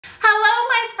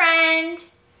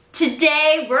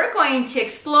Today we're going to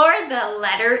explore the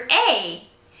letter A.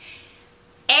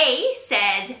 A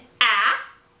says A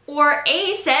or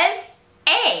A says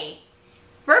A.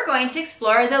 We're going to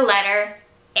explore the letter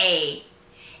A.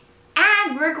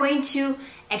 And we're going to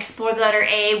explore the letter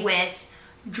A with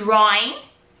drawing.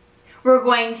 We're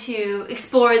going to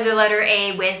explore the letter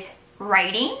A with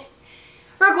writing.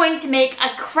 We're going to make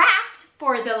a craft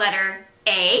for the letter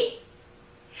A.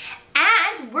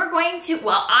 And we're going to,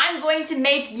 I'm going to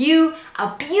make you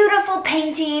a beautiful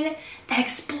painting that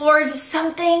explores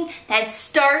something that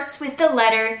starts with the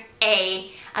letter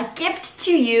A. A gift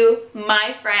to you,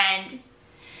 my friend.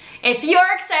 If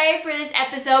you're excited for this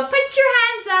episode, put your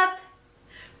hands up,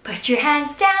 put your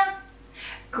hands down,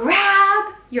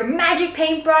 grab your magic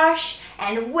paintbrush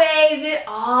and wave it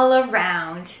all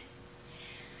around.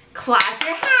 Clap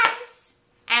your hands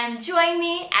and join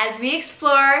me as we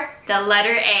explore the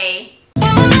letter A.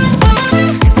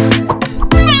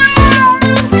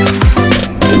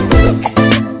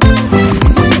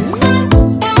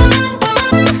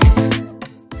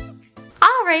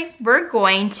 Alright, we're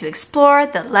going to explore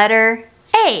the letter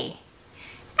A.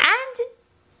 And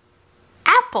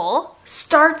apple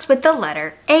starts with the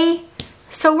letter A.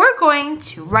 So we're going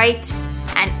to write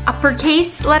an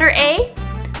uppercase letter A,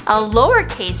 a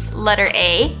lowercase letter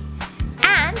A,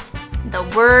 and the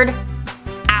word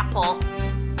apple.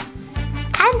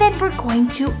 And then we're going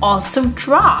to also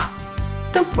draw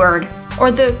the word,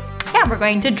 we're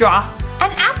going to draw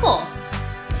an apple.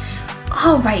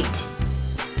 All right,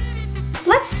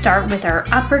 let's start with our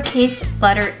uppercase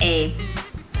letter A.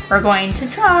 We're going to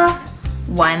draw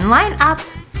one line up,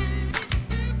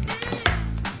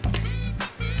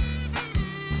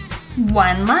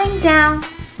 one line down,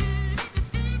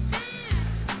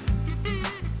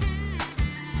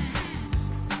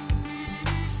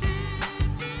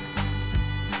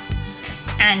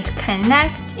 and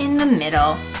connect in the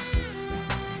middle.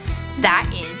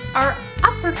 That is our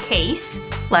uppercase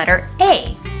letter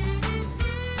A.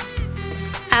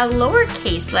 A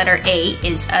lowercase letter A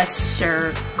is a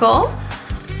circle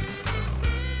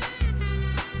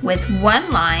with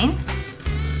one line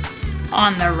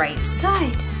on the right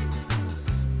side.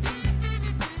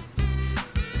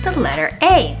 The letter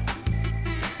A.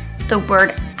 The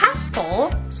word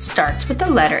apple starts with the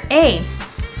letter A,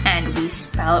 and we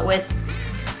spell it with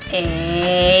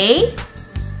A,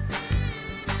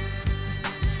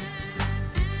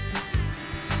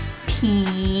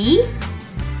 P,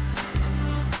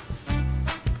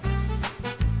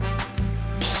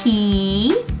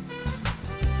 P,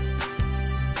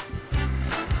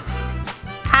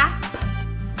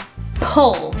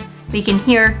 apple. We can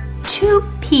hear two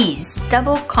P's,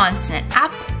 double consonant,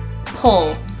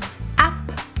 apple,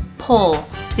 apple.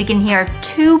 So we can hear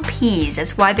two P's,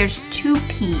 that's why there's two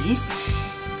P's.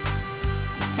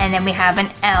 And then we have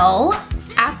an L,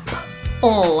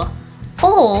 apple.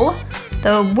 Ol,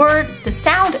 the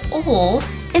sound ol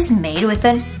is made with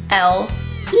an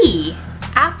L-E,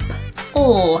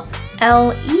 apple,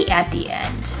 L-E at the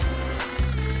end.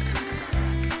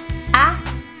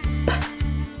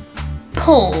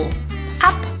 Apple,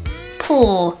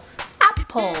 apple,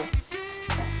 apple.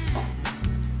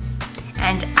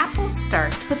 And apple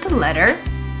starts with the letter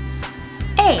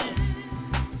A.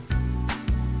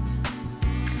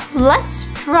 Let's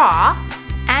draw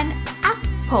an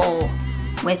apple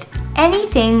with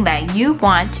anything that you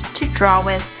want to draw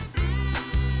with.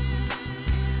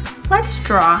 Let's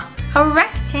draw a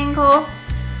rectangle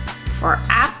for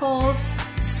apple's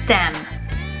stem.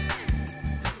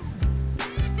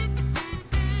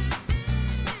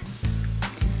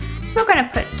 We're going to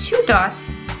put two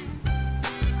dots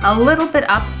a little bit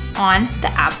up on the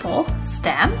apple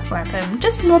stem. We're going to put them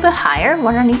just a little bit higher,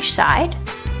 one on each side.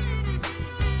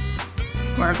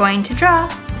 We're going to draw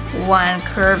one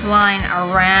curved line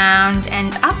around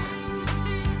and up.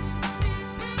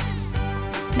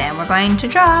 Then we're going to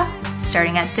draw,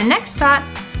 starting at the next dot,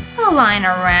 a line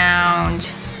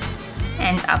around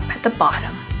and up at the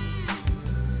bottom.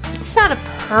 It's not a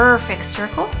perfect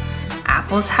circle.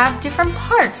 Apples have different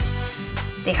parts.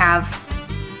 They have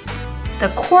the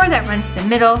core that runs the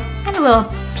middle and a little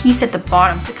piece at the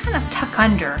bottom, so kind of tuck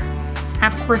under.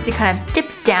 And of course, they kind of dip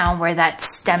down where that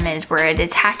stem is, where it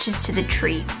attaches to the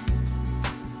tree.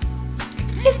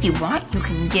 If you want, you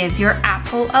can give your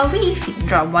apple a leaf. You can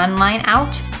draw one line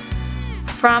out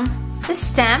from the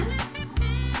stem,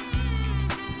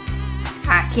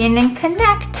 back in and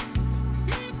connect.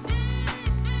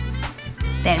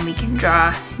 Then we can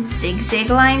draw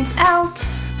zigzag lines out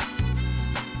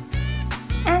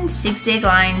and zigzag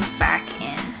lines back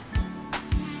in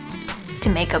to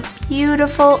make a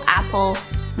beautiful apple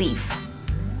leaf.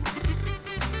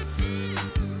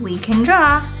 we can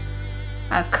draw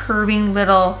a curving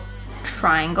little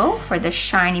triangle for the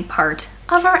shiny part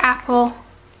of our apple.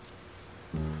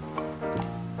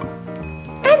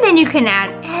 And then you can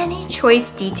add any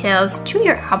choice details to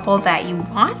your apple that you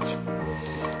want.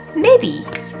 Maybe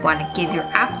you want to give your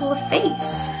apple a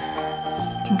face.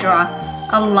 You can draw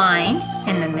a line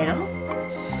in the middle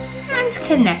and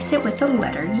connect it with the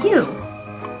letter U.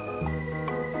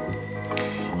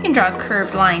 You can draw a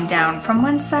curved line down from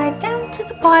one side down to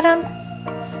the bottom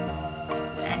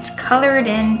and color it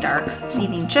in dark,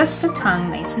 leaving just the tongue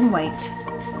nice and white.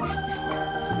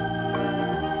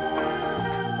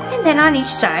 And then on each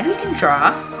side we can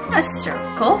draw a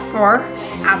circle for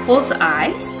Apple's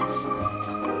eyes.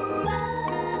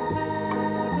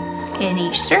 In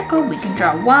each circle we can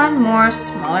draw one more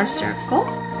smaller circle.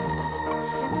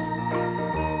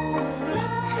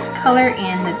 And color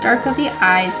in the dark of the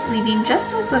eyes, leaving just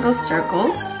those little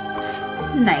circles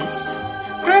nice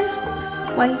and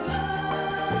white.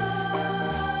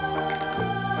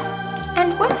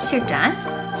 And once you're done,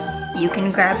 you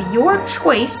can grab your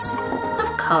choice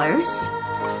of colors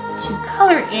to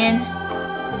color in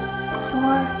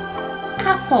your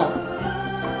apple.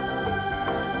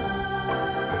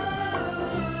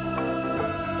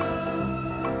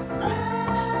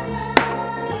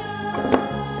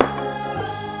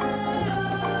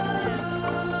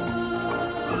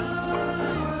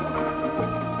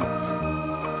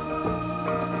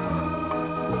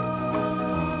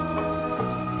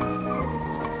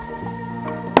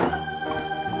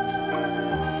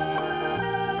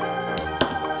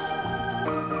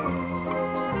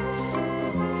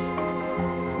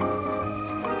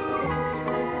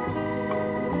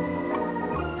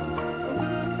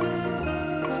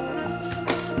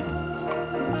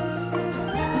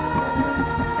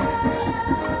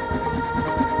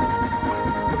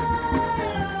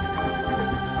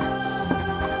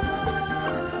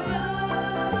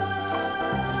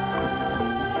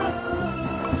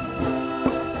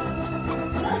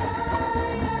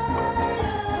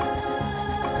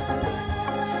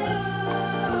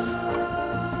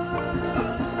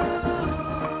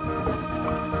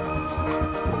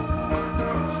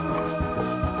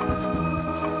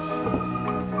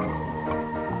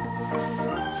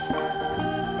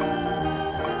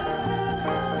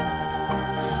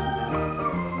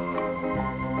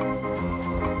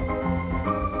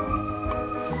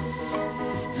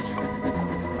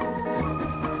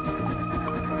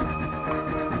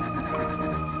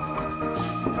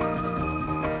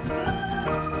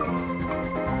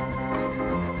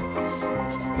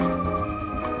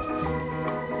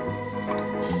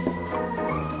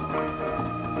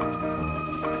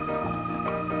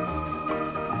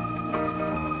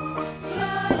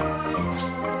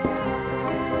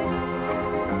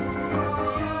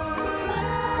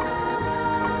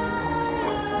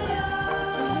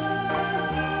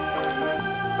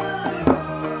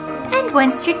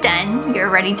 Once you're done, you're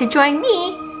ready to join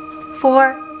me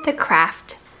for the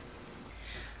craft.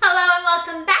 Hello and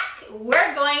welcome back.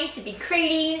 We're going to be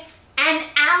creating an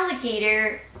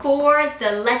alligator for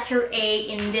the letter A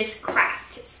in this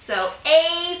craft. So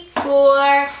A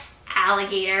for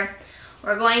alligator.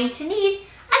 We're going to need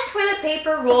a toilet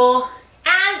paper roll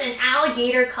and an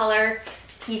alligator color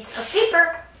piece of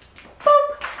paper.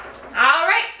 Boop. All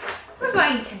right. We're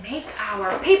going to make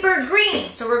our paper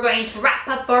green. So we're going to wrap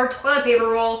up our toilet paper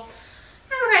roll.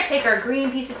 And we're going to take our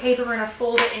green piece of paper, we're going to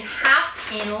fold it in half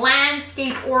in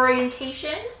landscape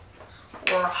orientation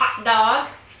or hot dog.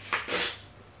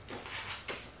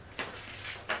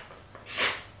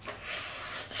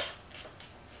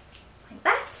 Like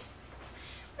that.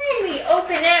 When we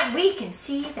open it, we can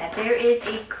see that there is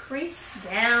a crease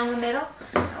down the middle.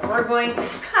 And we're going to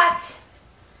cut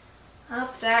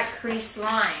up that crease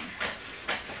line.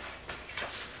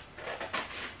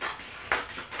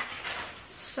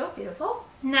 So beautiful.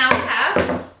 Now we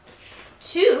have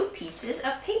two pieces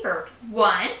of paper.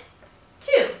 1,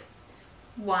 2.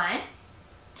 1,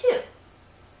 2.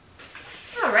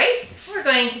 All right, we're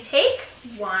going to take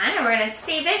one and we're going to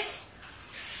save it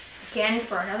again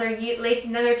for another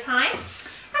time.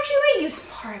 Actually, we might use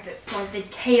part of it for the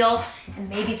tail and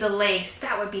maybe the legs.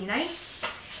 That would be nice.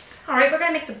 All right, we're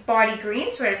gonna make the body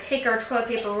green. So we're gonna take our toilet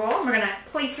paper roll and we're gonna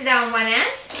place it on one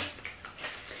end.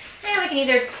 And we can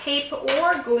either tape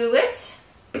or glue it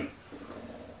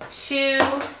to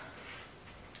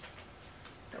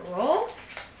the roll.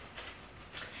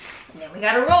 And then we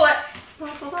gotta roll it.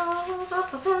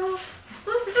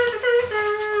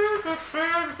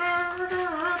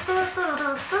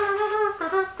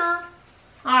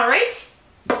 All right,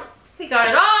 we got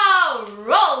it all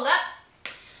rolled up.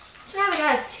 So now we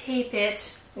gotta tape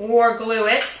it or glue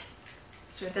it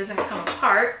so it doesn't come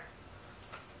apart.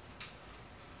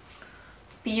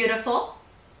 Beautiful.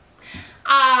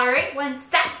 All right, once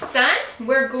that's done,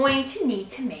 we're going to need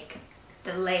to make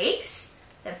the legs,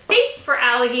 the face for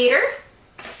alligator,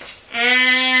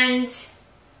 and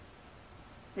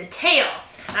the tail.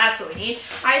 That's what we need.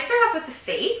 All right, start off with the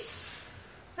face.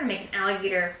 I'm gonna make an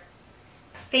alligator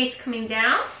face coming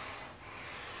down.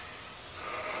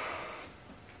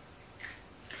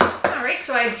 All right,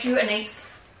 so I drew a nice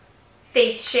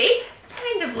face shape,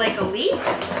 kind of like a leaf.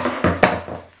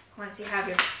 Once you have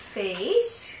your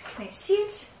face, can I see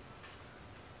it?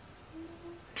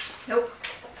 Nope.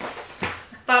 I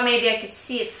thought maybe I could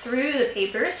see it through the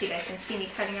paper so you guys can see me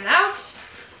cutting it out.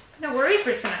 But no worries,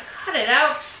 we're just gonna cut it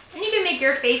out. And you can make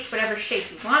your face whatever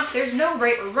shape you want. There's no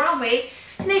right or wrong way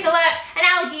to make an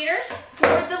alligator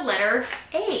for the letter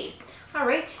A. All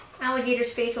right,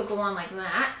 alligator's face will go on like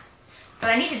that. But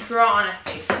I need to draw on a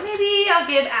face. So maybe I'll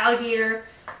give alligator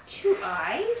 2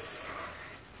 eyes.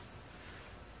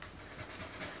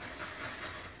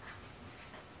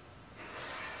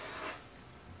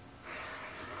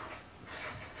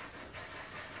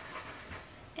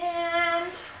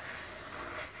 And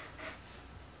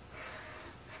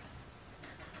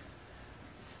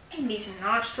maybe some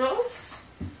nostrils.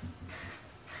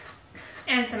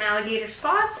 And some alligator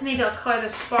spots. Maybe I'll color the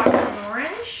spots in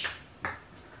orange.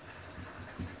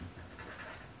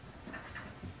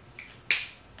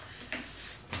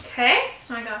 Okay,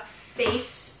 so I got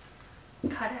face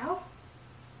cut out.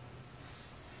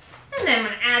 And then I'm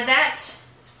going to add that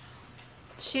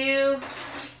to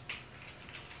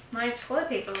my toilet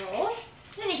paper roll.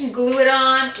 And you can glue it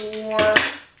on or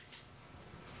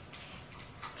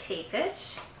tape it.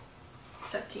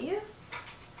 It's up to you.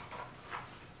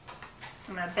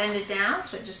 I'm going to bend it down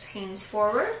so it just hangs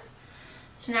forward.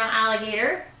 So now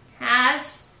alligator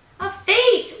has a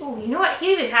face. Oh, you know what?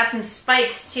 He would have some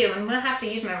spikes too. I'm gonna have to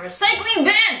use my recycling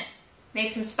bin.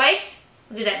 Make some spikes.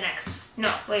 We'll do that next.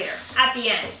 No, later. At the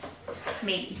end.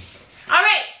 Maybe. All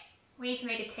right. We need to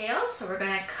make a tail, so we're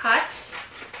gonna cut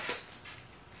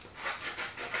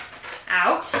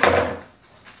out a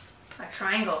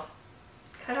triangle.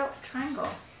 Cut out a triangle.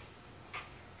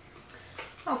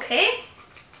 Okay.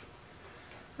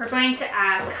 We're going to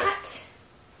cut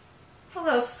a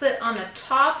little slit on the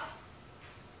top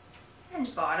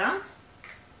and bottom.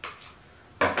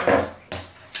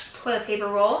 Toilet paper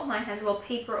roll. Mine has a little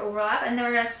paper overlap, and then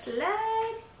we're going to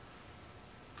slide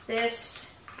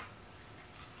this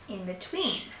in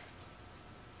between.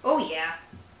 Oh yeah.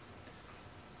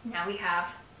 Now we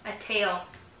have a tail.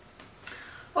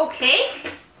 Okay,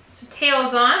 so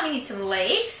tail's on. We need some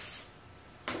legs.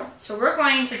 So we're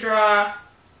going to draw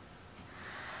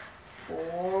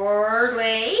 4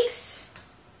 legs.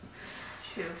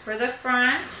 2 for the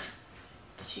front.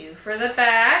 2 for the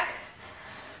back.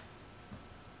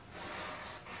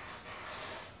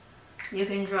 You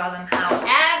can draw them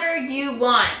however you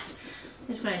want. I'm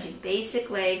just going to do basic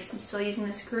legs. I'm still using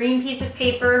this green piece of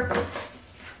paper.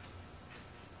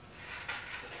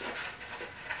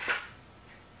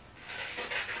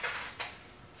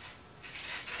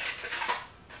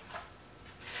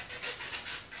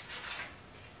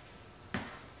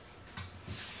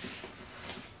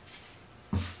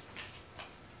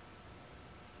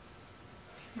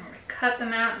 Cut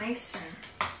them out nice and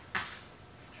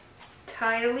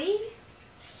tidily.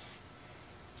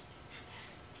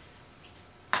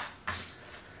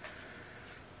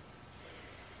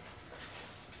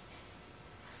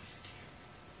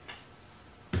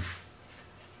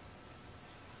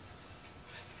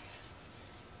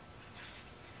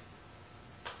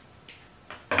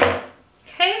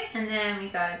 Okay, and then we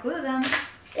gotta glue them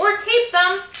or tape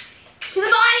them to the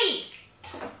body.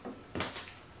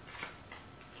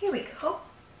 Here we go.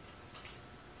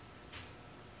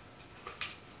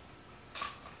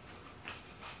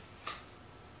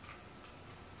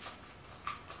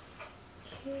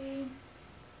 Okay.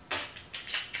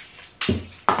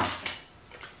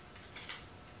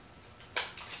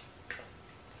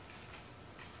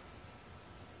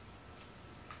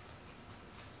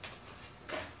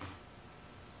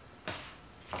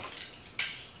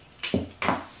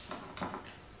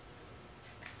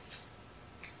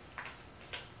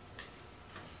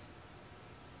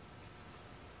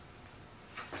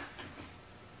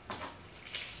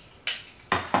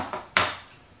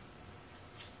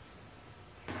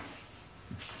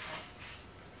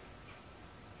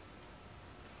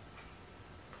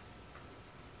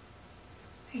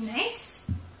 Very nice.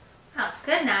 That looks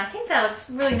good. Now I think that looks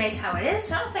really nice how it is.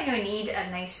 So I don't think we need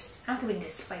a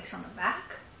spikes on the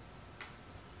back.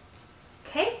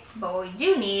 Okay. But what we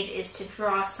do need is to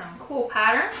draw some cool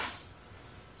patterns.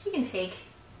 So you can take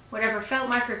whatever felt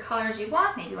marker colors you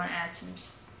want. Maybe you want to add some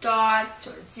dots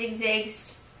or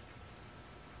zigzags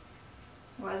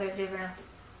or other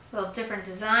different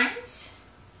designs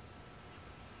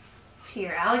to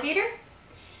your alligator.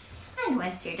 And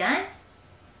once you're done,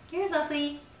 your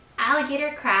lovely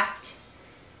alligator craft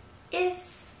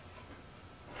is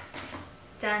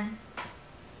done.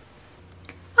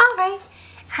 All right,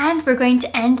 and we're going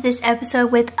to end this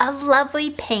episode with a lovely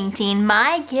painting,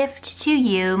 my gift to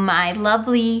you, my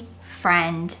lovely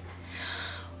friend.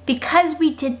 Because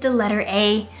we did the letter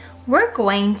A, we're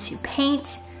going to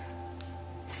paint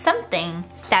something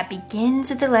that begins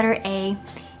with the letter A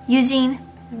using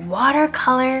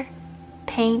watercolor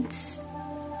paints.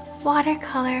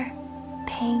 Watercolor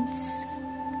paints.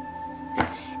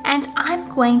 And I'm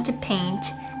going to paint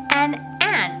an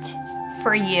ant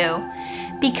for you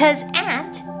because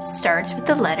ant starts with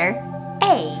the letter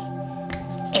A.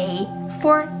 A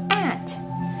for ant.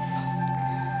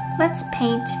 Let's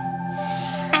paint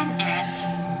an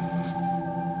ant.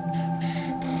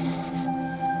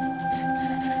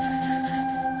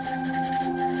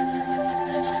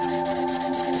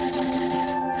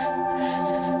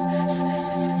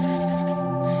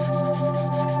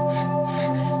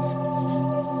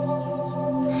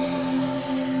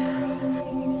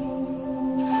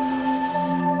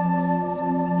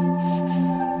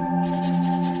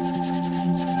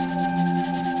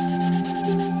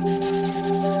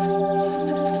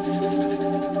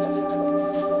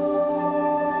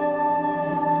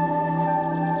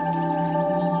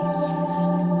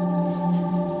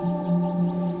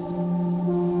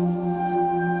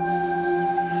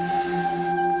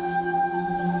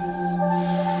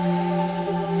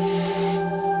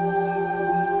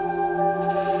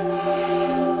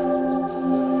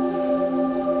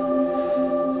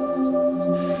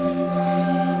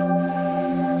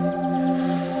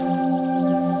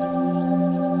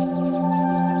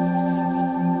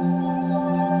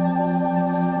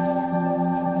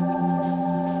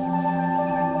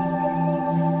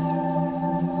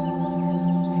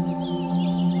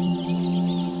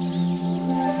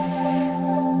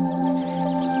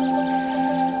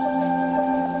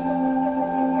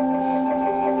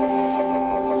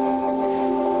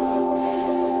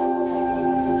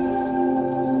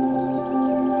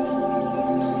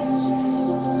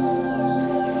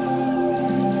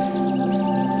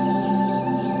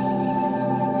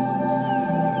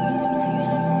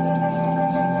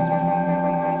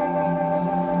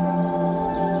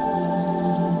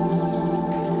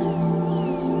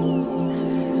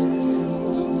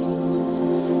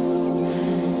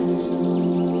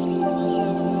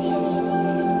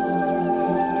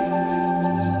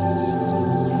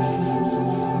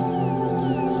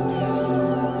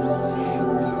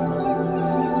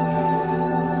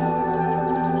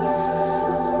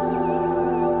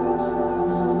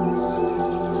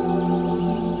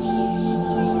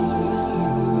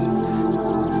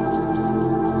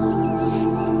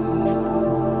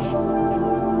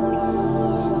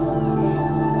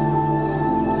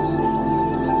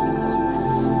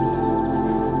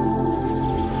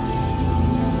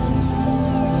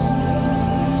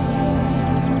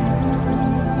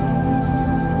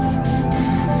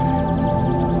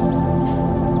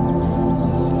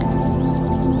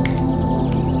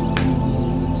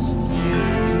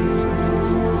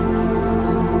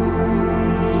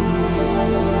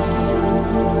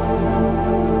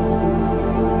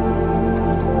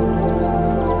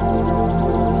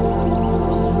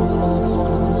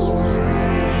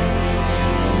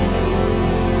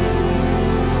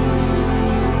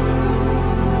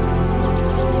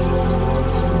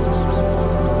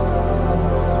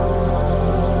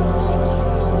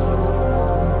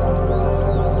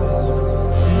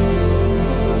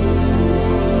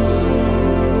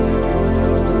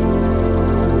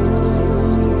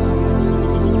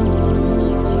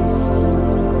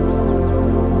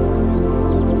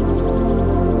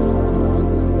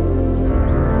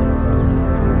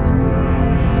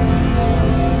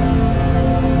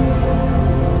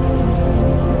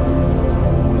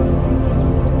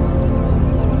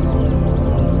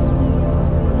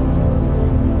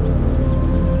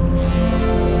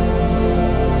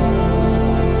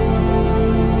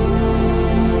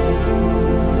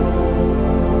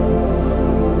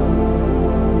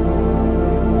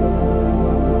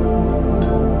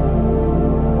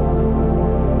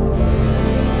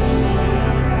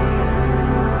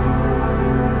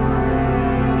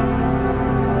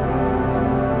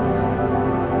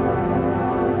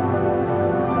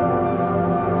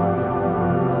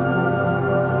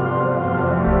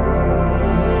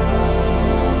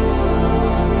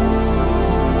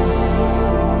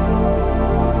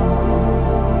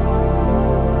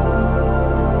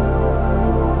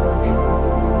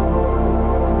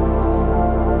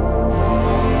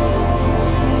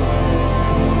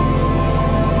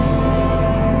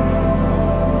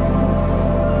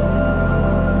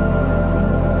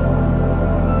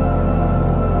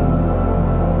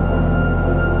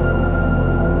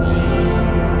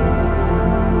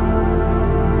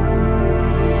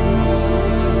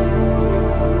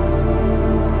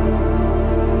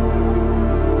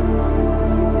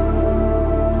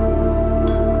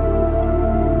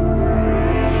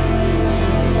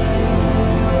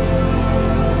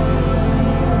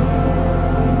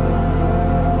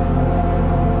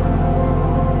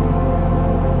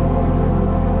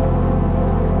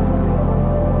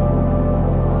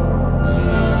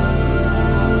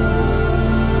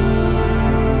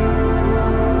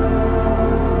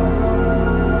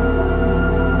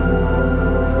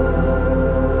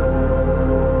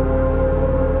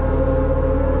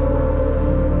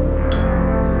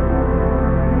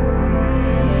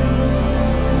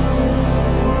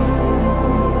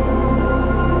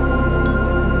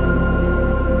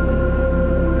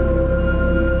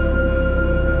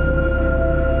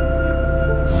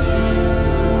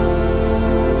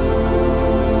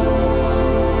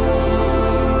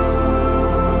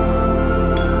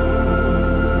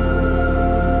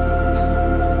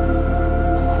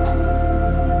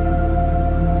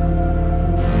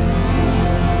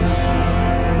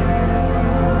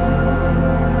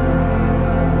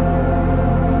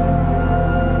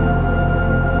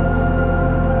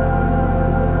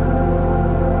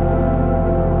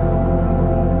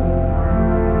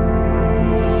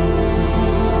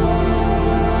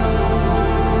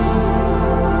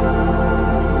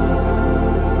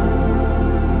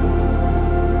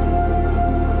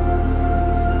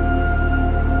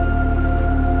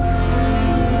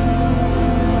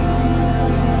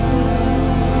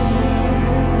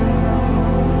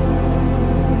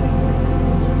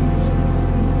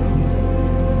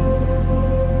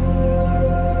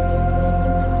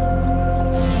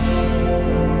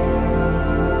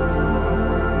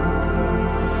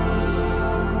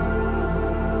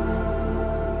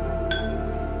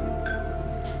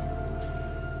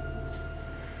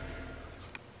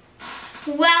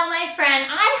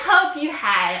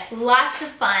 lots of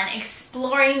fun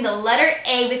exploring the letter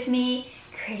A with me,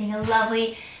 creating a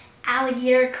lovely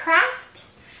alligator craft.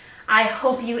 I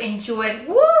hope you enjoyed,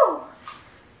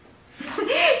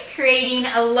 creating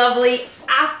a lovely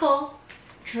apple,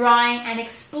 drawing and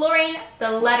exploring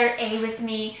the letter A with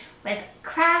me with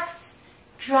crafts,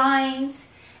 drawings,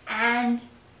 and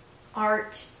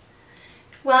art.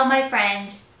 Well, my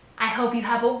friend, I hope you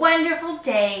have a wonderful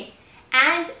day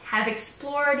and have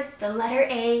explored the letter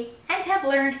A and have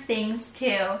learned things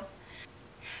too.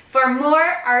 For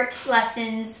more art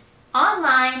lessons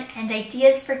online and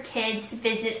ideas for kids,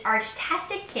 visit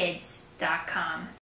artastickids.com.